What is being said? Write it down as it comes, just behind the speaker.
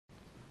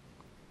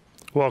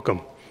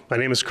Welcome. My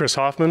name is Chris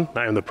Hoffman.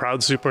 I am the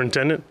proud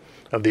superintendent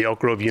of the Elk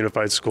Grove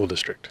Unified School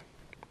District.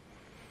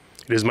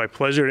 It is my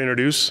pleasure to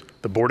introduce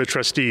the Board of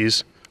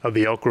Trustees of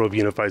the Elk Grove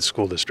Unified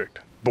School District.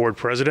 Board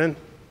President,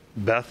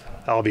 Beth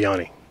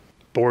Albiani.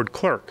 Board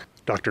Clerk,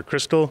 Dr.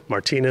 Crystal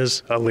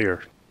Martinez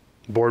Alir.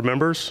 Board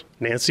Members,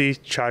 Nancy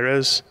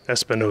Chairez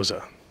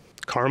Espinoza,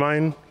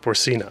 Carmine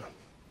Porcina,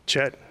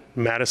 Chet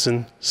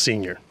Madison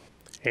Sr.,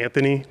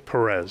 Anthony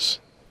Perez,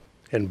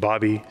 and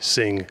Bobby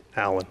Singh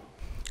Allen.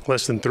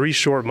 Less than 3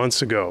 short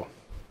months ago,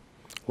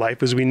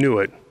 life as we knew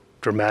it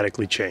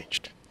dramatically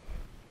changed.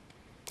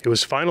 It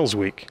was finals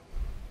week.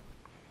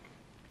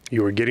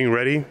 You were getting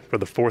ready for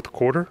the 4th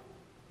quarter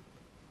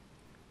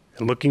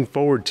and looking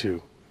forward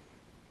to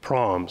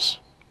proms,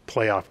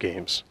 playoff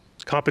games,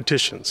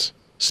 competitions,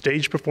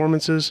 stage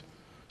performances,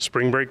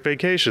 spring break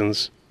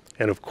vacations,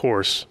 and of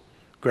course,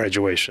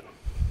 graduation.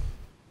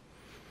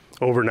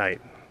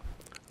 Overnight,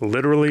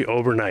 literally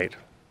overnight,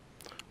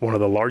 one of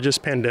the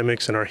largest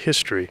pandemics in our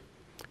history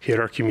hit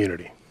our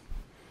community,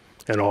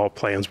 and all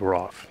plans were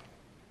off.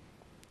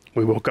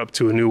 We woke up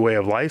to a new way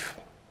of life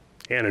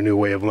and a new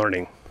way of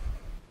learning.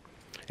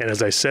 And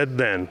as I said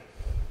then,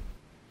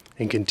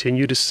 and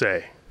continue to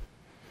say,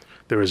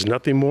 there is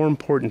nothing more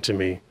important to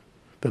me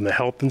than the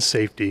health and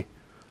safety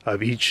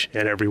of each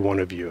and every one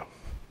of you,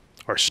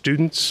 our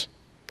students,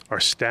 our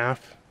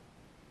staff,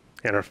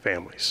 and our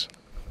families.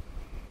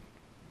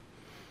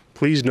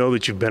 Please know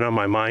that you've been on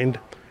my mind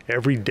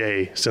every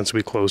day since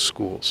we closed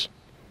schools.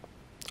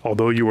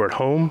 Although you were at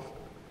home,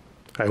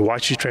 I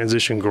watched you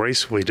transition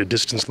gracefully to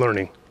distance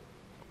learning,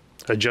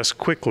 adjust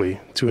quickly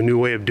to a new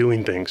way of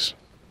doing things,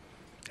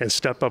 and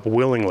step up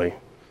willingly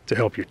to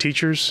help your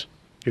teachers,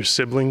 your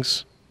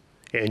siblings,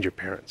 and your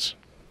parents.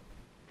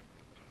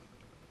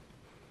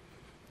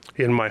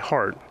 In my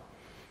heart,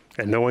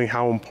 and knowing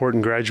how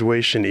important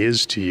graduation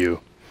is to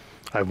you,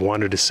 I've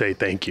wanted to say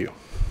thank you.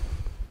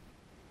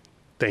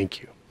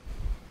 Thank you.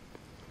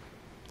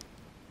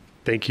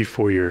 Thank you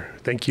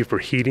for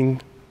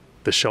heeding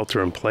the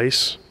shelter in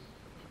place.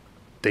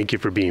 Thank you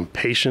for being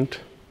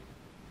patient.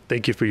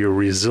 Thank you for your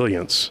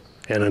resilience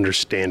and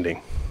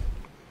understanding.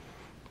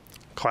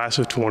 Class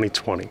of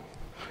 2020,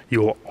 you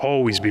will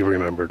always be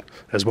remembered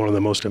as one of the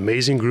most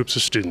amazing groups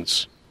of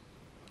students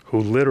who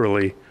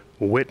literally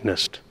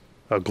witnessed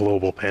a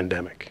global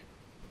pandemic.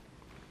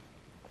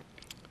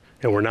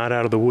 And we're not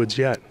out of the woods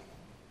yet.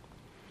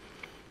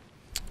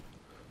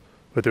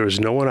 But there is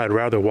no one I'd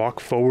rather walk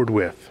forward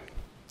with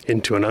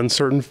into an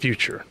uncertain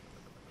future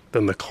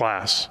than the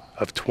class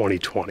of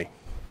 2020.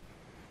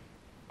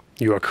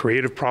 You are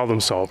creative problem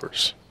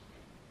solvers.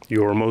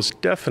 You are most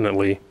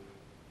definitely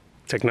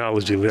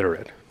technology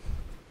literate.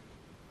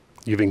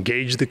 You've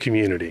engaged the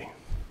community.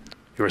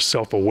 You are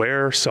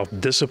self-aware,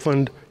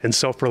 self-disciplined, and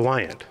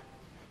self-reliant.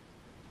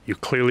 You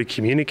clearly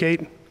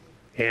communicate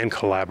and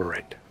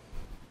collaborate.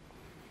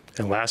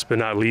 And last but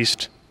not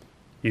least,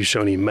 you've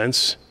shown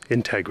immense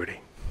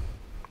integrity.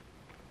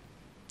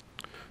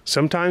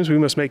 Sometimes we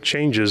must make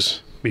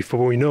changes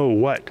before we know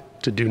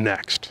what to do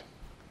next.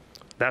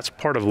 That's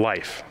part of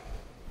life.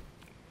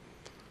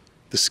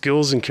 The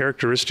skills and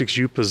characteristics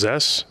you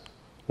possess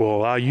will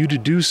allow you to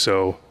do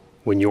so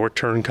when your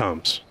turn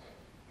comes.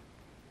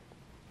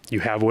 You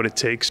have what it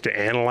takes to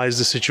analyze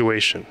the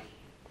situation,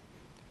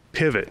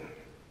 pivot,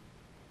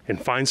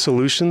 and find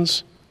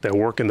solutions that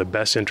work in the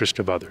best interest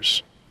of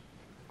others.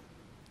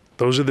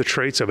 Those are the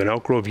traits of an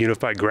Elk Grove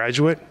Unified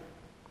graduate,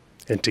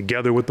 and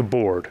together with the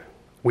board,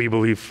 we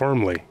believe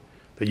firmly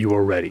that you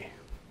are ready.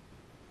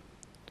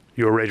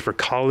 You are ready for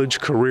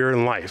college, career,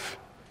 and life,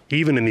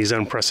 even in these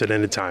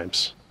unprecedented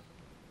times.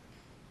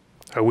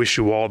 I wish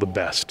you all the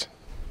best.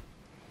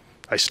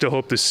 I still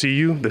hope to see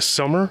you this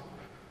summer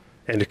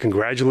and to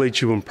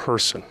congratulate you in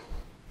person.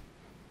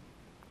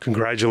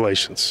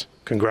 Congratulations.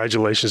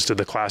 Congratulations to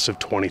the class of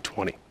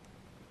 2020.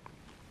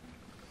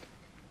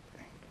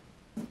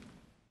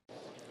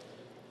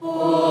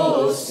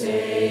 Oh,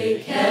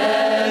 say,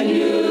 can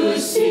you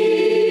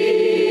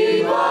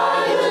see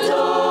by the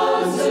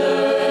dawn's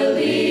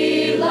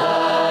early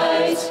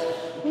light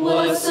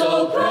what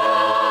so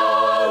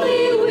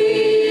proudly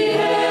we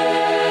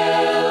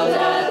hailed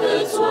at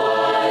the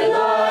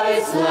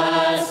twilight's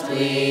last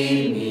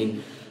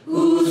gleaming,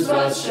 whose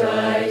broad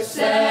stripes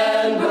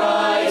and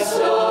bright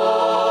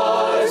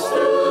stars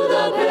through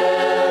the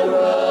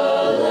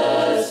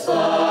perilous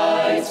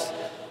fight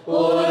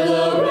o'er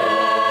the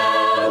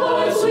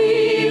ramparts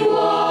we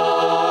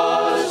walked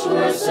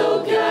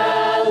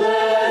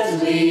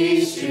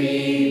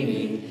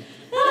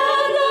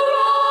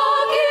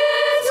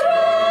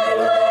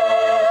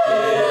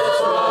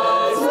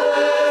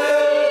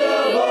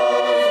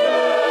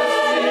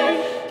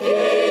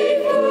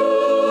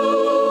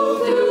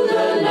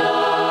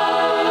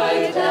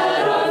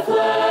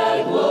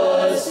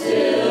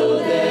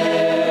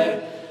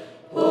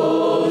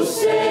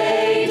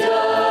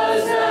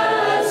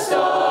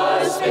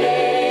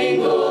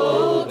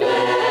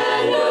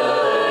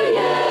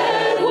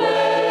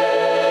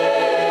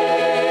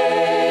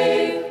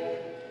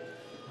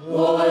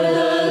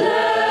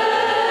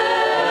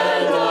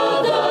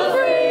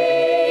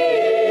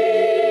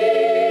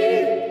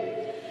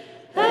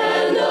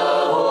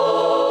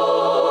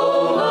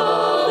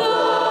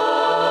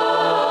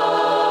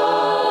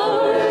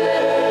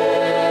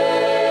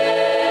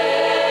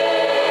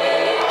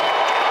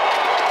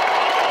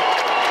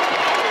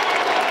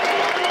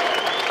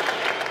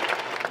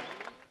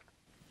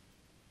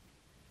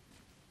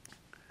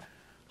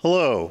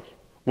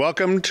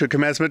Welcome to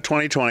Commencement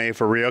 2020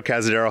 for Rio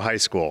Cazadero High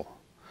School.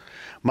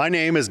 My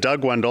name is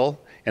Doug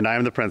Wendell, and I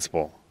am the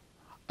principal.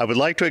 I would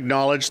like to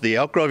acknowledge the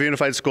Elk Grove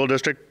Unified School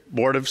District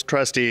Board of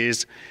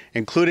Trustees,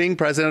 including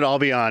President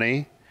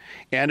Albiani,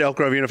 and Elk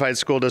Grove Unified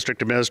School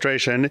District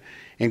Administration,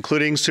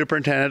 including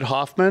Superintendent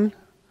Hoffman,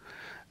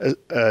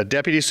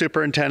 Deputy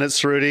Superintendent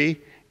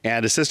Cerruti,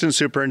 and Assistant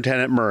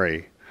Superintendent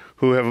Murray,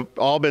 who have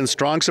all been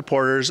strong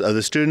supporters of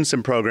the students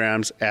and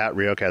programs at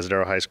Rio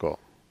Cazadero High School.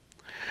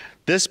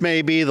 This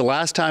may be the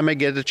last time I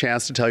get a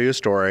chance to tell you a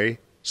story,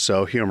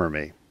 so humor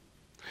me.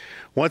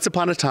 Once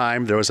upon a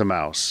time, there was a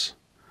mouse.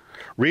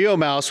 Rio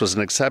Mouse was an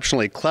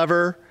exceptionally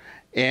clever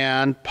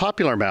and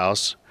popular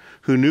mouse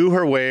who knew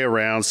her way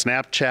around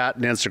Snapchat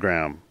and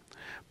Instagram.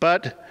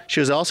 But she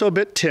was also a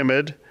bit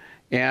timid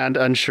and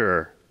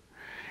unsure.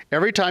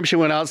 Every time she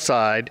went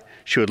outside,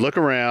 she would look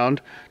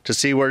around to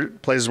see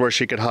places where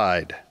she could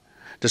hide.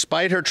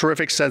 Despite her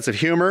terrific sense of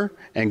humor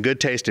and good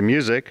taste in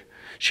music,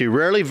 she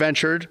rarely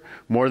ventured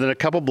more than a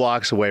couple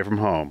blocks away from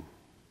home.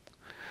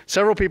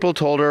 Several people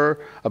told her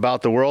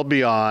about the world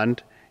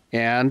beyond,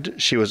 and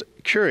she was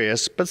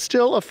curious but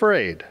still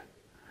afraid.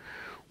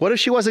 What if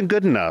she wasn't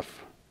good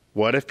enough?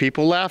 What if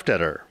people laughed at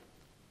her?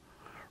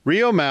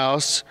 Rio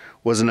Mouse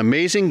was an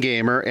amazing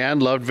gamer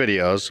and loved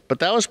videos, but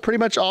that was pretty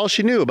much all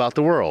she knew about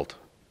the world.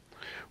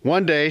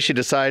 One day, she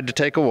decided to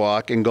take a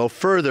walk and go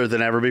further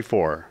than ever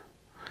before.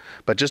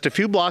 But just a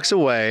few blocks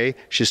away,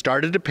 she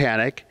started to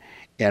panic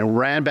and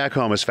ran back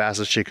home as fast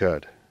as she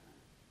could.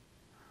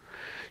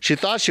 She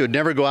thought she would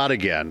never go out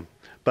again,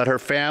 but her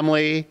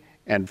family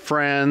and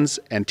friends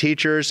and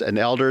teachers and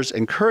elders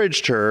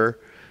encouraged her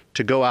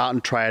to go out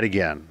and try it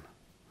again.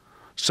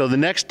 So the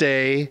next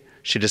day,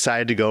 she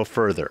decided to go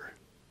further.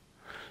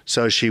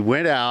 So she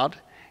went out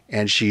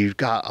and she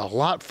got a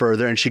lot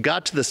further, and she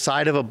got to the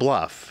side of a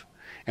bluff.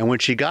 And when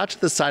she got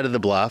to the side of the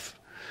bluff,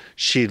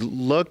 she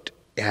looked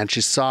and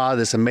she saw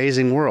this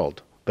amazing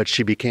world, but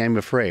she became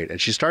afraid. And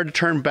she started to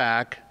turn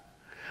back,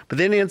 but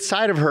then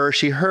inside of her,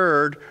 she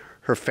heard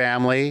her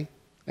family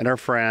and her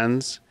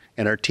friends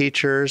and her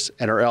teachers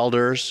and her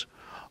elders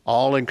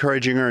all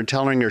encouraging her and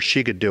telling her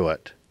she could do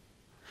it.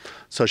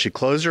 So she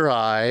closed her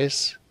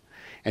eyes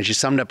and she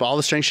summoned up all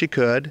the strength she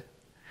could,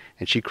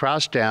 and she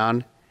crouched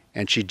down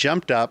and she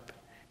jumped up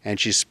and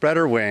she spread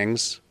her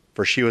wings,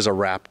 for she was a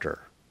raptor.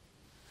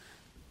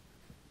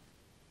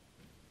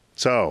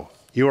 So,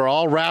 you are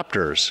all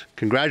raptors.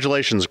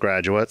 Congratulations,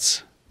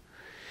 graduates.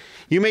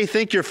 You may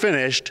think you're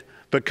finished,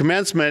 but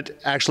commencement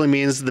actually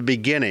means the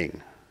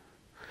beginning.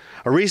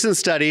 A recent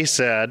study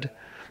said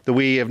that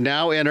we have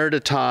now entered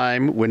a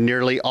time when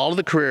nearly all of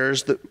the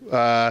careers that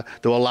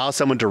will allow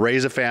someone to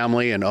raise a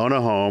family and own a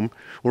home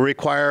will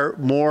require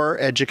more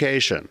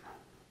education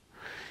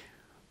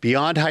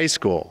beyond high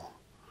school.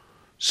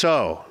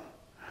 So,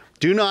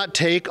 do not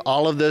take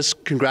all of this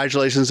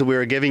congratulations that we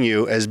are giving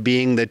you as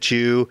being that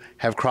you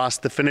have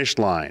crossed the finish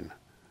line.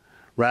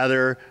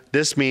 Rather,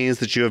 this means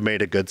that you have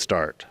made a good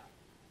start.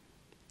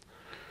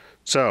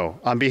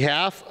 So, on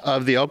behalf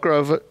of the Elk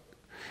Grove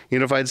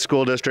Unified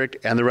School District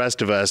and the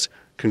rest of us,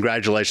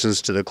 congratulations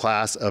to the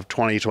class of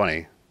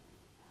 2020.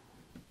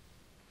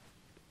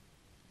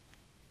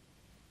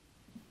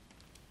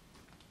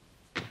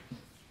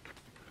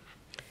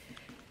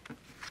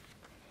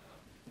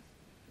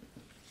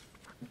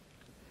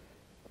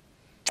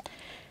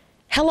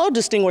 Hello,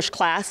 distinguished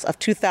class of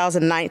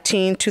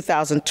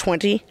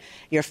 2019-2020,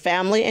 your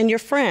family and your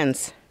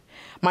friends.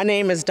 My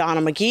name is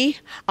Donna McGee.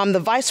 I'm the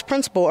vice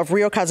principal of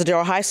Rio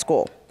Cazadero High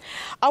School.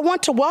 I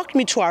want to welcome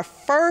you to our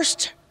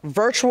first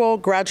virtual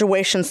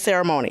graduation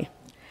ceremony.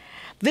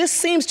 This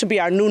seems to be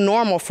our new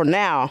normal for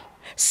now,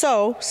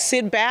 so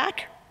sit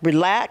back,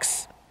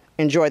 relax,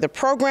 enjoy the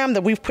program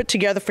that we've put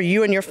together for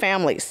you and your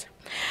families.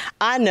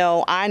 I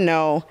know,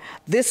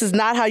 this is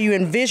not how you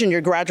envision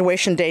your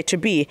graduation day to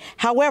be.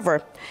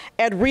 However,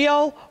 at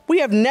Rio, we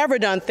have never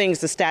done things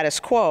the status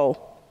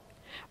quo.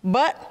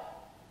 But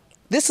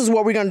this is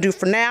what we're going to do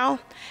for now,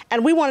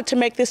 and we wanted to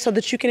make this so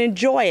that you can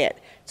enjoy it,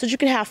 so that you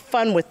can have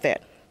fun with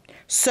it.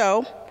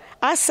 So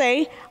I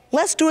say,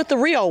 let's do it the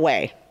Rio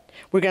way.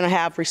 We're going to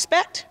have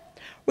respect,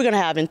 we're going to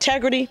have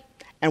integrity,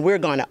 and we're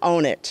going to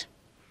own it.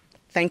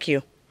 Thank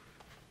you.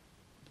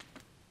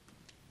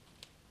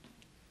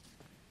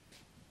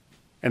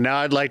 And now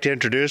I'd like to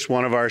introduce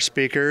one of our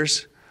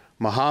speakers,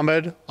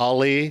 Muhammad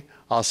Ali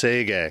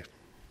Al-Saigeh.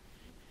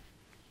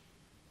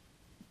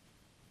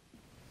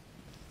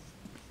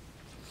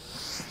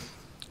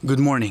 Good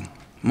morning.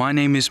 My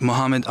name is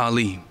Muhammad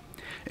Ali.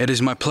 It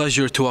is my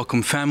pleasure to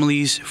welcome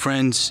families,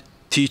 friends,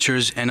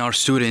 teachers, and our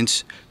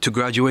students to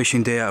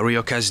graduation day at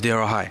Rio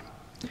Cazadero High.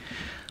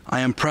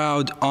 I am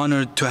proud,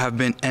 honored to have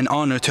been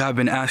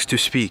asked to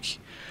speak.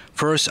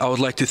 First, I would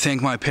like to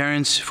thank my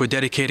parents for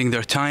dedicating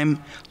their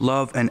time,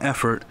 love, and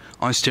effort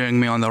on steering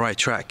me on the right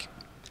track.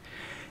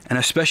 And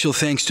a special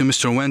thanks to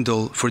Mr.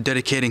 Wendell for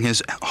dedicating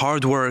his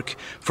hard work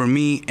for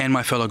me and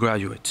my fellow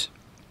graduates.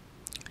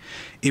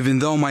 Even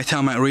though my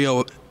time at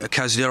Rio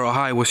Cazadero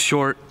High was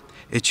short,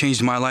 it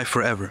changed my life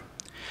forever.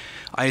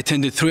 I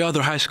attended 3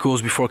 other high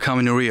schools before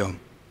coming to Rio.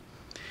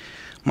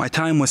 My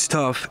time was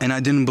tough and I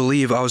didn't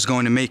believe I was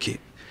going to make it.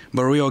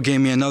 But Rio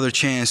gave me another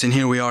chance and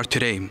here we are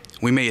today.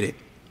 We made it.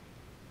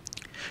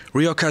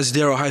 Rio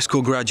Cazadero High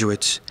School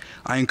graduates,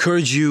 I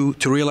encourage you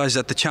to realize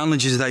that the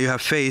challenges that you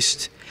have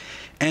faced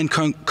and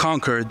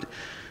conquered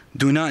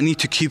do not need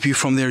to keep you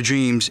from their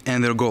dreams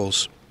and their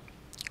goals.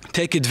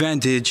 Take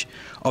advantage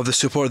of the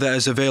support that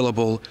is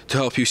available to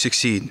help you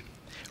succeed.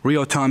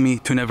 Rio taught me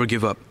to never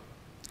give up.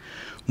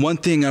 One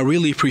thing I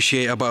really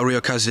appreciate about Rio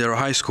Cazadero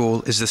High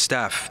School is the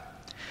staff.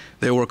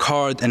 They work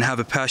hard and have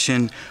a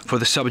passion for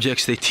the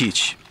subjects they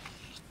teach.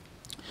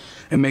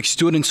 It makes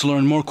students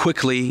learn more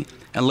quickly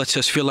and lets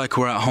us feel like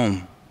we're at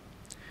home.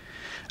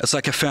 It's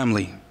like a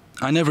family.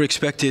 I never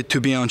expected to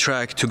be on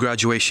track to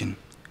graduation.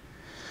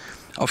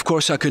 Of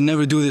course, I could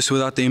never do this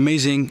without the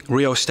amazing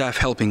Rio staff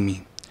helping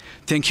me.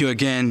 Thank you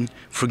again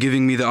for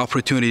giving me the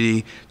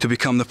opportunity to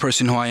become the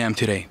person who I am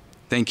today.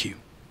 Thank you.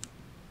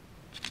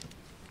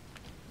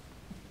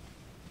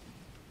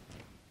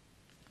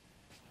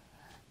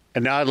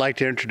 And now I'd like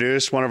to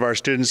introduce one of our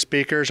student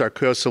speakers, our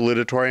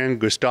co-salutatorian,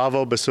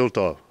 Gustavo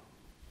Basulto.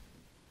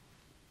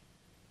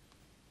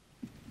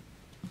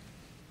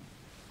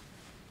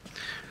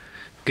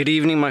 Good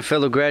evening, my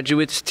fellow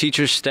graduates,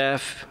 teachers,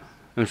 staff,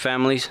 and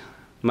families.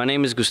 My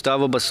name is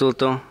Gustavo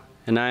Basulto,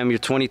 and I am your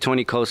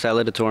 2020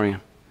 co-salutatorian.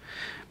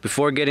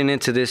 Before getting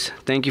into this,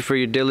 thank you for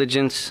your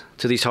diligence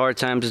to these hard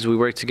times as we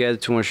work together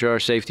to ensure our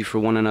safety for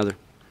one another.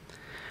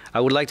 I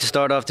would like to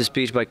start off this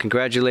speech by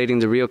congratulating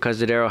the Rio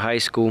Cazadero High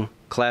School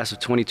class of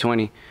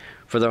 2020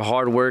 for their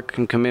hard work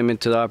and commitment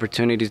to the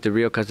opportunities that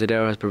Rio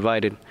Cazadero has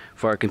provided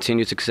for our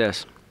continued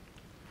success.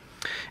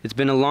 It's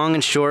been a long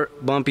and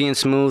short, bumpy and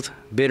smooth,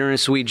 bitter and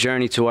sweet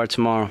journey to our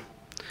tomorrow,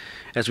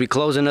 as we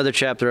close another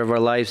chapter of our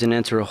lives and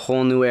enter a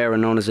whole new era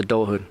known as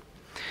adulthood.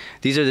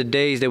 These are the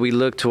days that we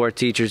look to our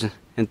teachers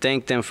and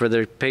thank them for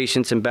their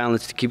patience and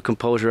balance to keep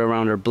composure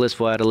around our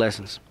blissful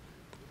adolescence.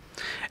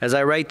 As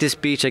I write this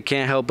speech, I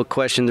can't help but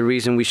question the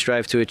reason we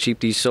strive to achieve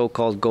these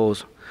so-called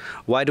goals.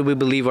 Why do we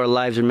believe our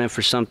lives are meant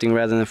for something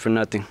rather than for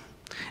nothing?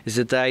 Is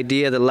it the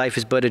idea that life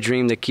is but a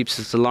dream that keeps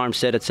its alarm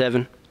set at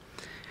 7?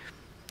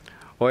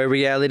 Or a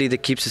reality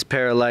that keeps us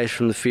paralyzed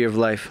from the fear of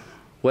life?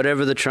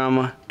 Whatever the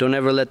trauma, don't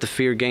ever let the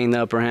fear gain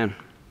the upper hand.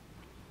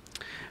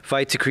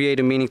 Fight to create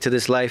a meaning to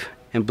this life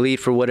and bleed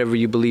for whatever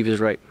you believe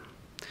is right.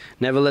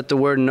 Never let the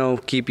word no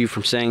keep you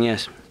from saying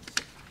yes.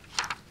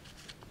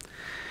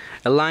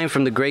 A line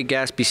from the great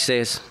Gatsby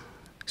says,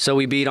 "So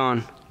we beat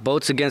on,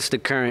 boats against the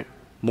current,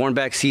 borne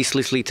back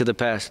ceaselessly to the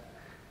past."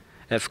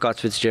 F. Scott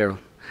Fitzgerald.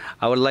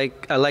 I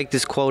like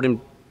this quote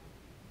in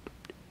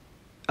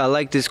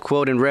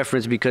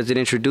reference because it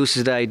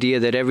introduces the idea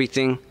that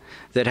everything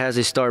that has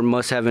a start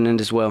must have an end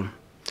as well.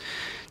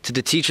 To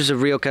the teachers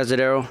of Rio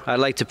Cazadero, I'd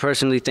like to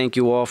personally thank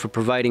you all for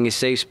providing a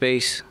safe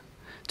space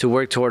to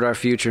work toward our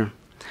future.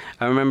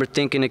 I remember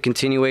thinking a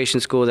continuation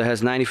school that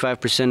has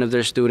 95% of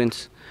their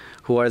students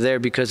who are there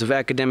because of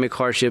academic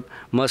hardship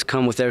must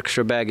come with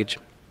extra baggage.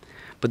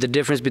 But the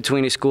difference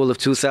between a school of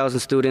 2,000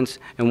 students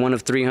and one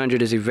of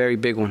 300 is a very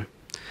big one.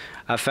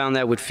 I found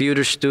that with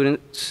fewer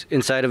students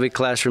inside of a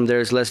classroom, there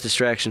is less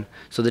distraction,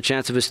 so the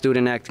chance of a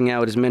student acting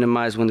out is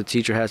minimized when the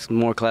teacher has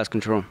more class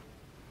control.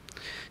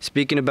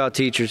 Speaking about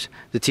teachers,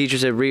 the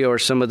teachers at Rio are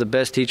some of the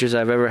best teachers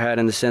I've ever had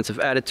in the sense of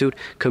attitude,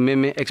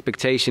 commitment,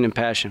 expectation, and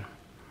passion.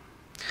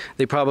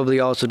 They probably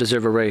also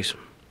deserve a raise.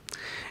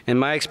 In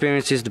my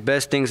experiences, the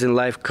best things in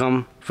life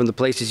come from the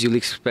places you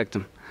least expect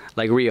them,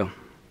 like Rio.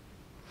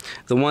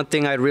 The one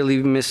thing I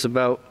really miss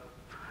about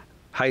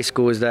high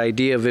school is the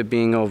idea of it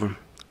being over.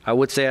 I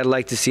would say I'd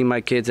like to see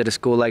my kids at a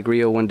school like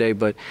Rio one day,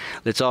 but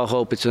let's all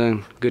hope it's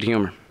in good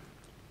humor.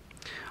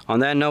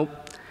 On that note,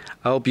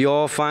 I hope you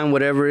all find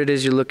whatever it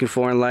is you're looking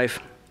for in life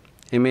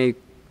and make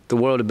the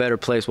world a better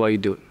place while you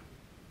do it.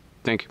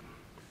 Thank you.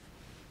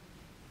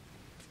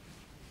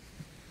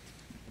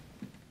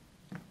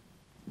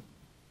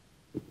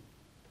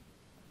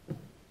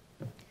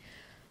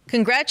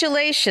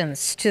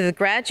 Congratulations to the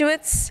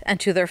graduates and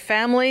to their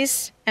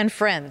families and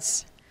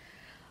friends.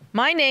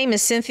 My name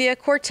is Cynthia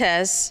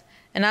Cortez,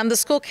 and I'm the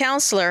school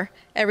counselor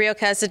at Rio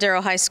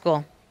Cazadero High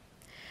School.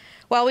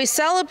 While we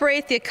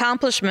celebrate the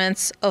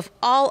accomplishments of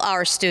all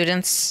our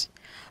students,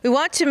 we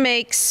want to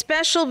make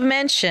special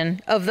mention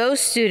of those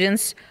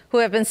students who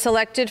have been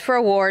selected for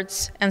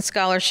awards and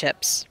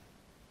scholarships.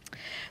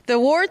 The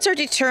awards are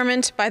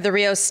determined by the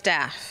Rio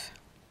staff.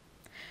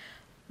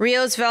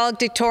 Rio's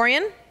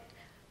valedictorian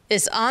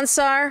is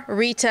Ansar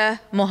Rita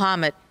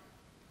Mohammed.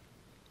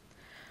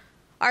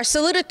 Our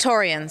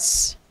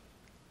salutatorians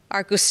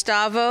are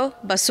Gustavo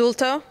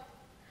Basulto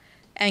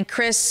and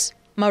Chris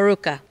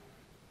Maruca.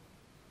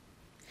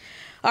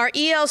 Our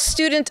EL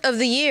Student of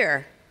the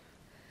Year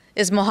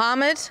is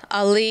Mohammed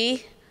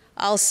Ali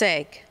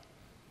Al-Seg.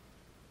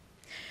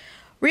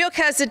 Rio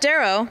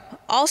Cazadero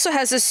also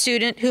has a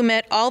student who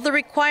met all the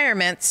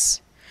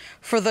requirements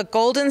for the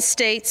Golden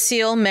State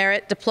Seal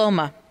Merit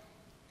Diploma.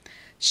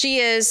 She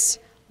is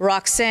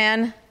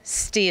Roxanne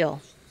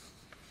Steele.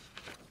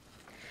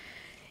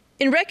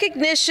 In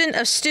recognition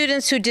of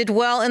students who did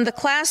well in the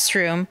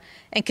classroom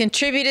and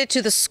contributed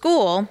to the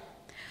school,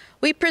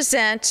 we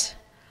present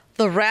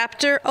the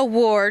Raptor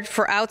Award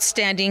for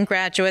Outstanding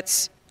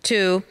Graduates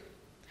to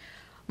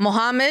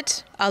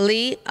Mohammed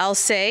Ali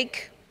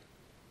Al-Saig,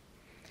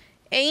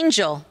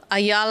 Angel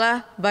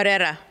Ayala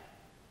Barrera,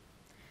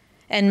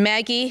 and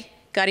Maggie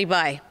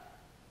Garibay.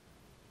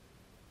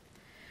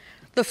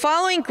 The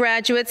following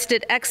graduates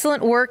did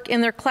excellent work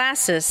in their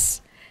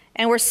classes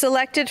and were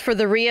selected for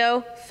the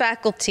Rio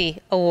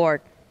Faculty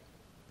Award.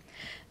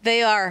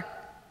 They are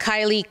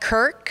Kylie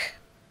Kirk,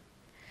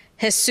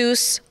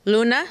 Jesus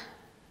Luna,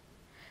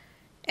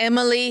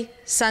 Emily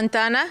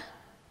Santana,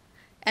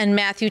 and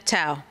Matthew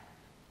Tao.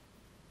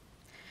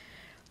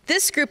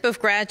 This group of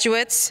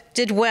graduates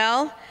did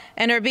well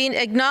and are being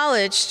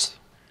acknowledged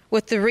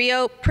with the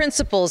Rio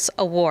Principals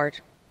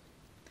Award.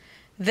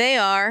 They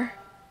are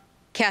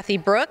Kathy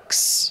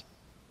Brooks,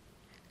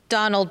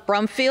 Donald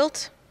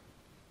Brumfield,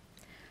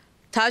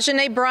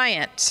 Tajane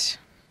Bryant,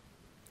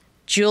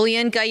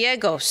 Julian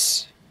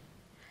Gallegos,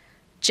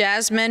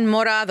 Jasmine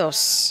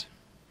Morados,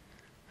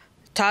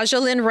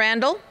 Tajalyn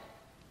Randall,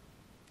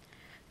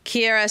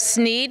 Kiara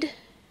Sneed,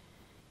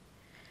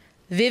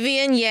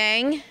 Vivian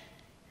Yang,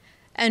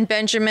 and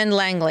Benjamin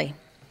Langley.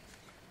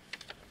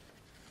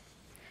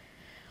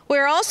 We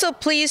are also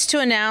pleased to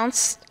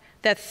announce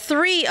that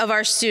 3 of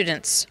our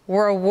students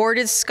were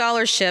awarded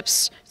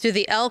scholarships through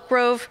the Elk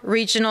Grove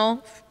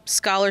Regional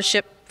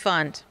Scholarship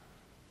Fund.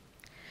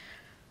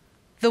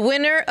 The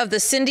winner of the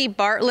Cindy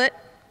Bartlett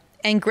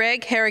and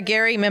Greg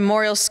Harrigari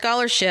Memorial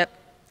Scholarship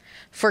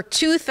for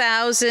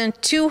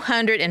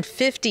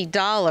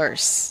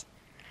 $2,250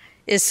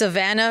 is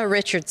Savannah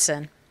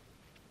Richardson.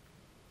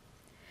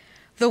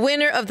 The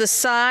winner of the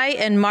Cy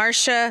and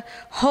Marcia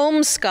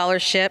Holmes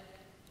Scholarship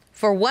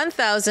for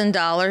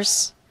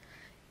 $1,000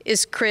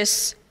 is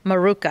Chris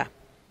Maruca.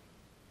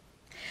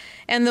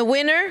 And the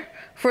winner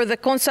for the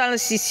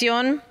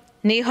Consolacion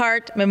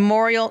Nehart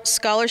Memorial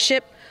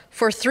Scholarship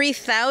for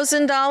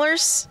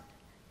 $3,000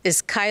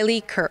 is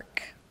Kylie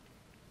Kirk.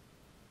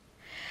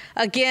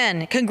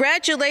 Again,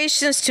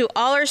 congratulations to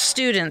all our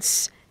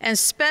students and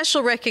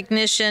special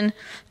recognition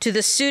to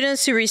the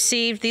students who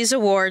received these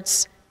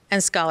awards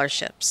and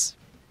scholarships.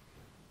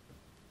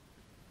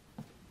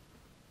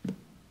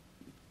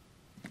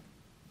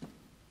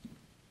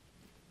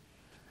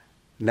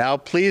 Now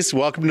please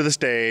welcome to the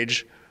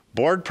stage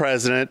Board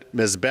President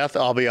Ms. Beth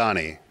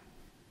Albiani.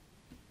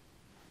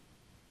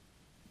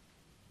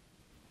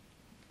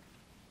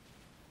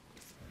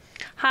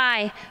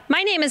 Hi,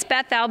 my name is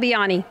Beth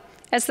Albiani.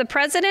 As the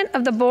president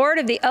of the board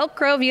of the Elk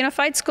Grove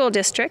Unified School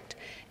District,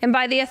 and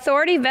by the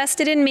authority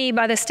vested in me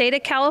by the state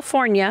of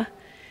California,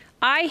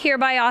 I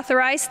hereby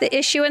authorize the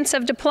issuance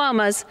of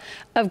diplomas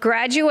of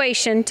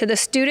graduation to the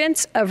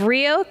students of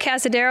Rio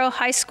Cazadero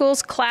High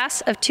School's class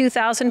of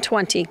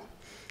 2020.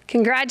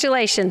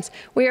 Congratulations.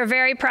 We are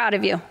very proud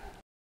of you.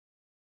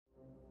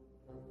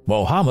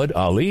 Mohammed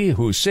Ali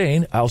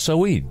Hussein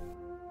Al-Saweed.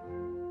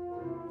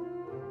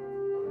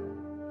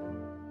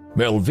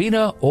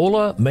 Melvina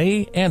Ola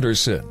May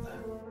Anderson.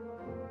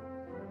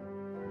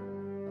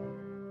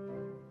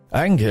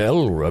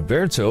 Angel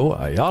Roberto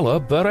Ayala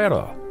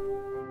Barrera.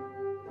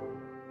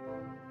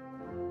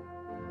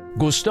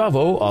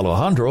 Gustavo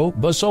Alejandro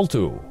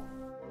Basoltu.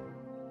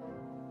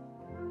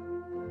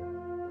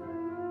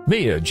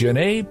 Mia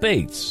Janae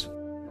Bates.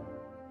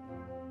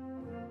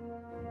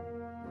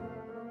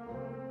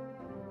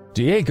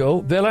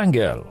 Diego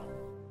Belangel.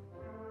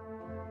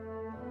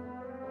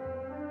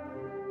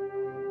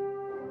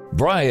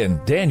 Brian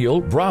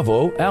Daniel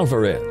Bravo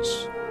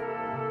Alvarez.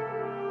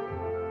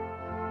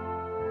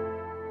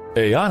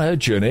 Ayana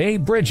Janae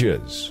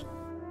Bridges.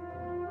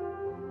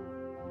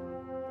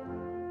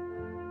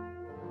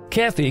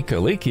 Kathy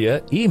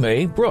Kalikia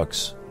Ime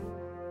Brooks.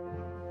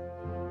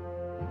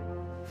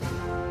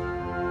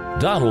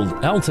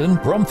 Donald Alton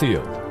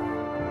Brumfield.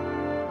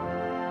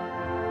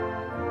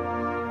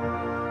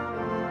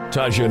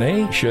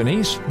 Tajane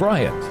Shanice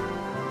Bryant.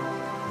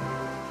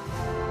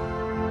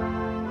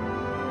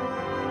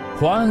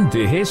 Juan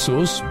de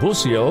Jesus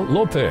Bucio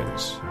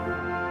Lopez.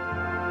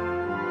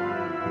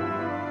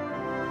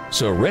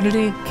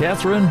 Serenity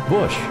Catherine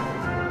Bush.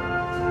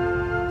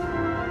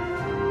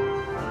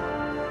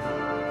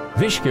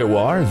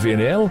 Vishkewar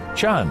Vinel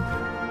Chand.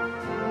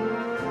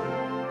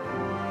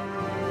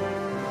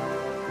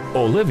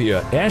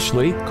 Olivia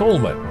Ashley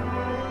Coleman.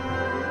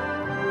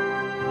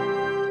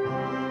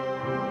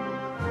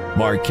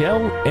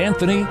 Markel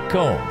Anthony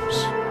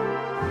Combs.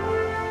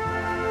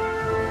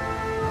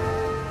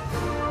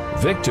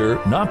 Victor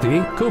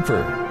Napi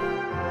Cooper.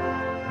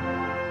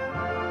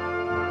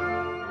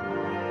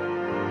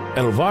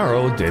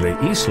 Alvaro de la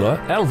Isla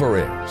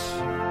Alvarez.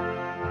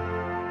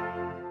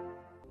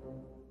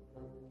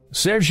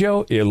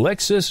 Sergio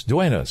Alexis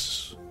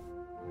Duenas.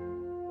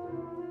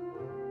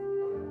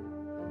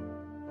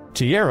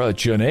 Tierra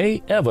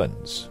Janae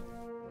Evans.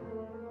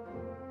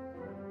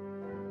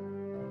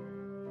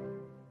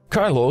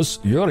 Carlos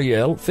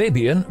Uriel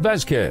Fabian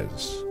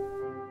Vasquez.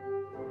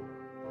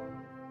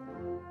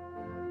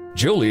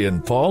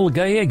 Julian Paul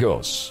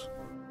Gallegos.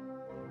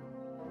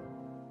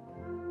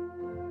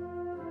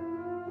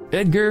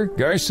 Edgar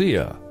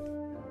Garcia,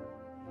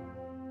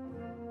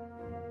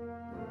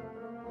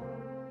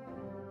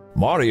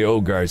 Mario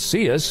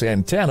Garcia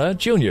Santana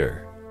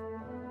Jr.,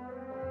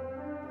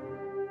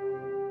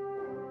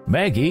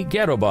 Maggie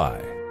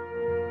Garibay,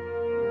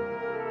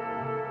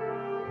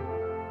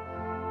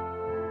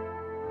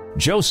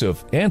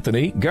 Joseph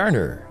Anthony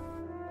Garner,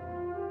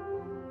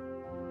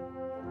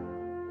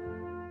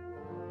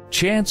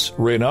 Chance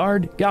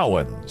Renard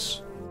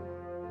Gowans,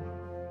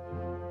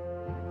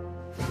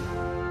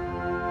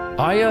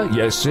 Aya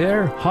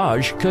Yasser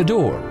Haj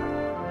Kadur,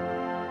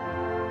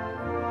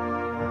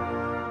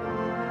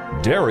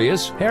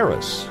 Darius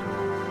Harris,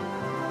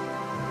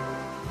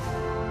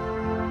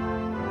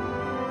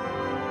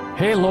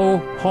 Halo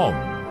Hong,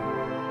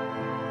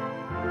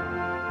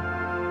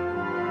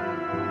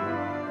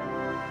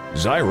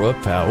 Zaira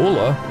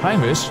Paola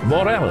Jaimes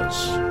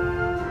Morales,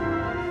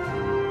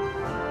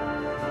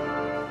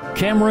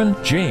 Cameron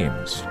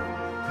James,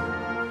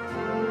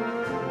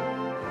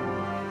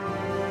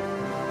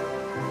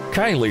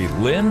 Kylie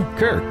Lynn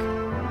Kirk,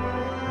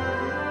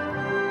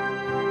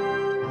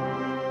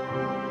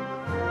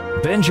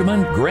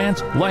 Benjamin Grant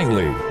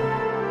Langley,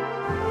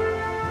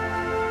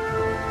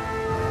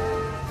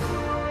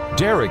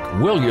 Derek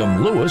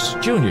William Lewis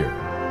Jr.,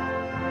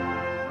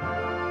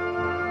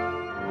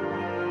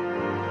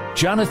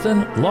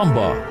 Jonathan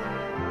Lumbaugh,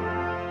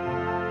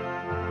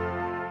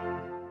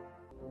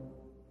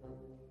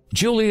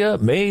 Julia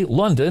May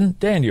London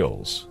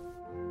Daniels,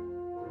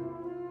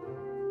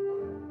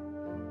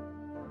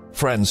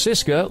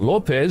 Francisca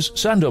Lopez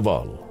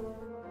Sandoval,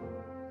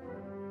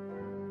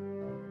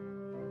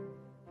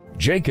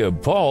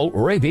 Jacob Paul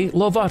Raby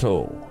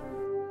Lovato,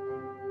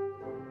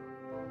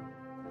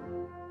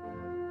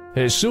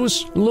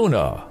 Jesus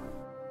Luna,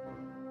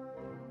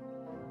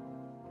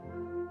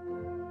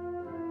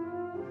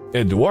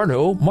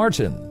 Eduardo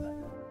Martin,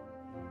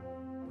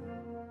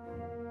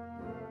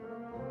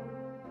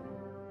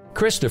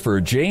 Christopher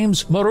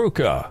James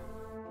Maruca,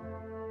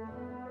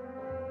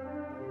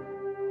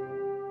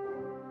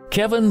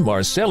 Kevin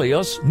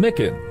Marcelius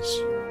Mickens,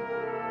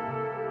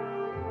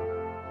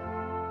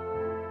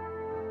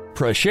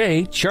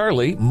 Prache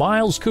Charlie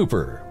Miles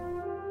Cooper,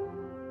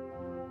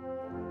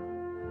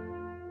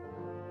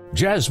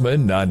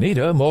 Jasmine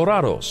Nanita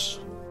Morados,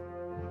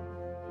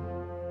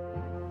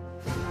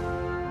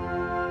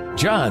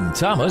 John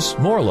Thomas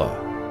Morla,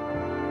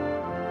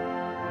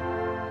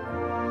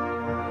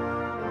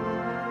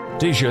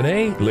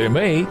 Dejanay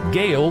LeMay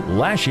Gail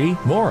Lashy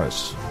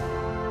Morris,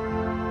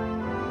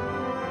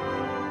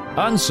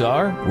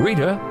 Ansar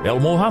Rita El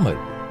Mohammed,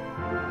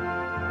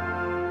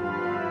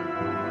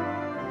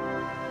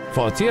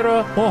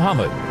 Fatira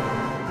Mohammed,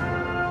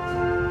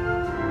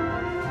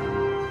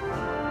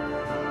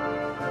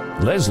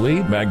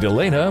 Leslie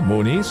Magdalena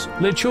Muniz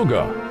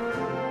Lechuga,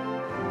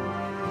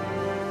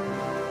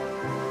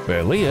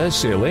 Belia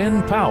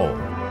Celine Powell,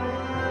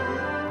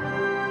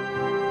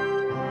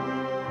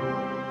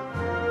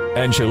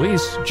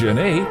 Angelis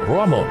Janae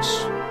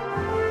Ramos,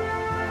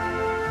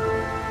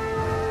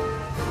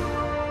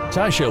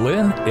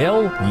 Tashalyn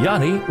L.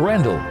 Yanni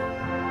Randall,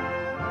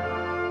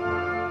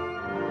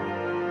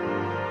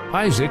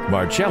 Isaac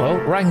Marcello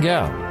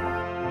Rangel,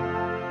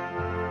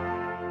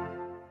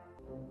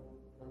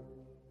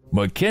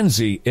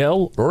 Mackenzie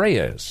L.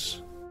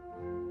 Reyes,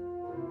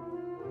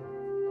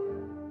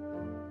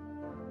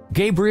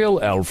 Gabriel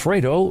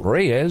Alfredo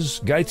Reyes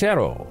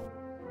Gaitero,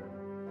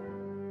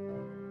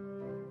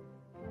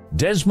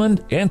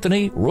 Desmond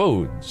Anthony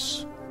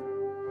Rhodes,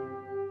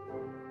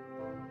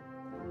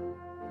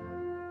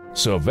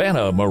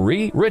 Savannah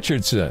Marie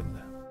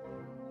Richardson,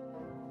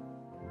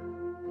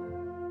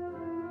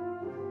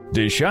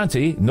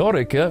 Deshanti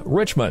Norica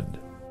Richmond,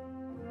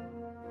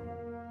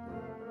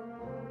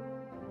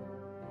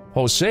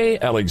 Jose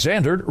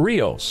Alexander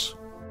Rios,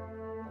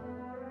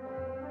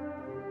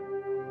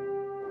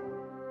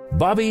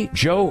 Bobby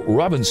Joe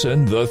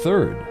Robinson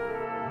III,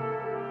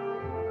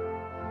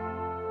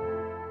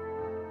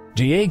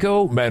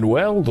 Diego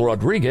Manuel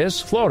Rodriguez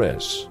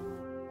Flores,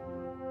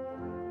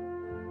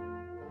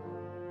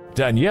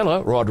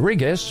 Daniela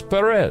Rodriguez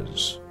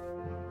Perez,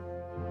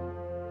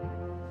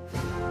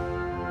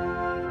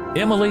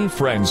 Emily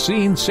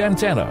Francine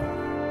Santana,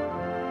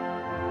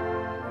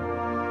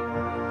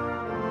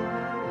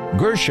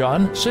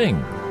 Gershon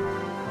Singh,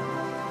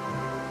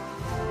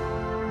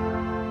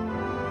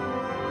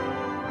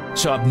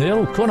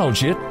 Sabnil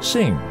Konojit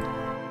Singh,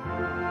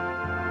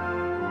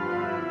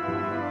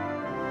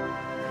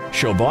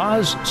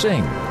 Shobaz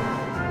Singh,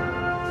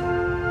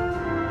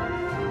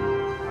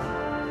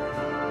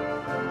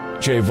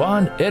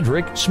 Javon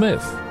Edric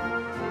Smith,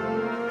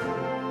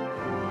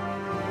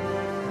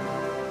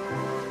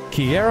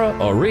 Kiera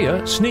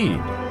Aria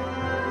Sneed,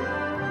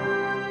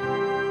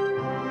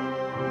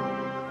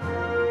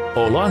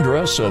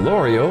 Olandra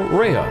Solorio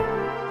Rea,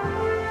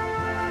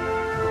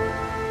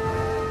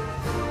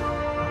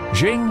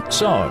 Jing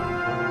Song,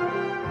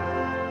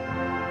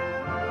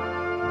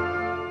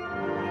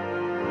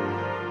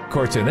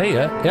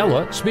 Cortinea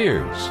Ella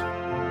Spears,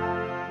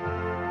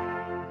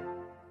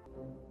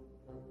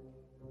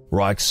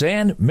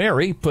 Roxanne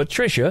Mary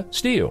Patricia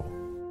Steele,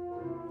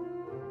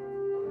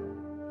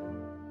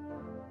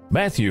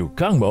 Matthew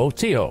Kungmo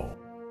Teo,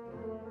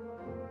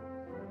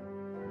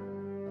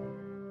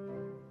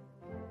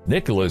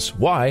 Nicholas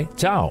Y.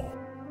 Tao,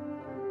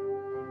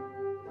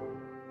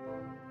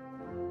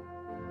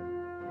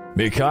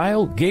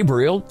 Mikhail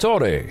Gabriel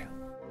Torre,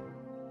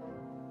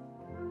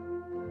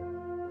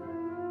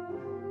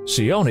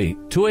 Sione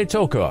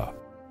Tuetoka,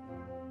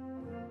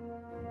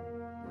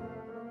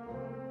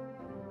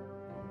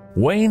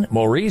 Wayne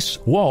Maurice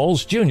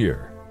Walls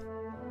Jr.,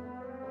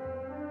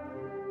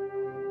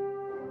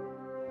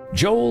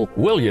 Joel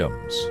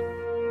Williams,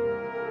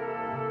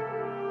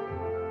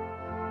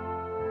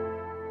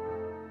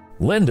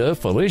 Linda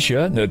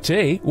Felicia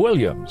Nate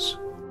Williams,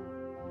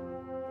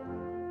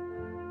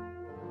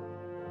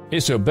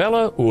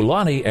 Isabella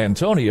Ulani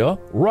Antonia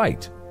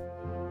Wright,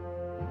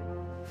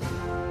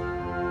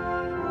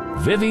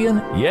 Vivian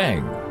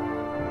Yang,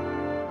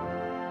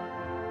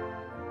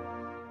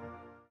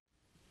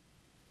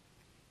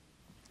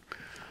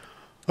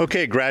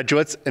 Okay,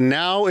 graduates, and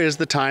now is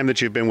the time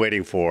that you've been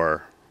waiting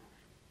for.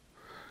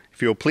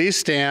 If you'll please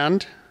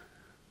stand,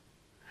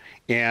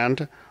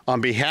 and on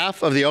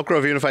behalf of the Elk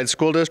Grove Unified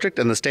School District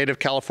and the state of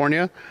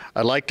California,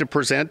 I'd like to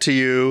present to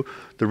you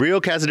the Rio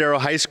Cazadero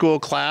High School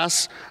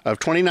class of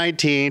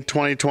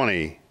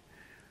 2019-2020.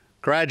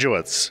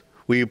 Graduates,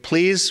 will you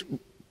please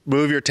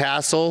move your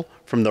tassel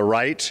from the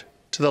right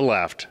to the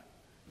left?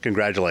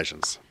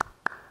 Congratulations.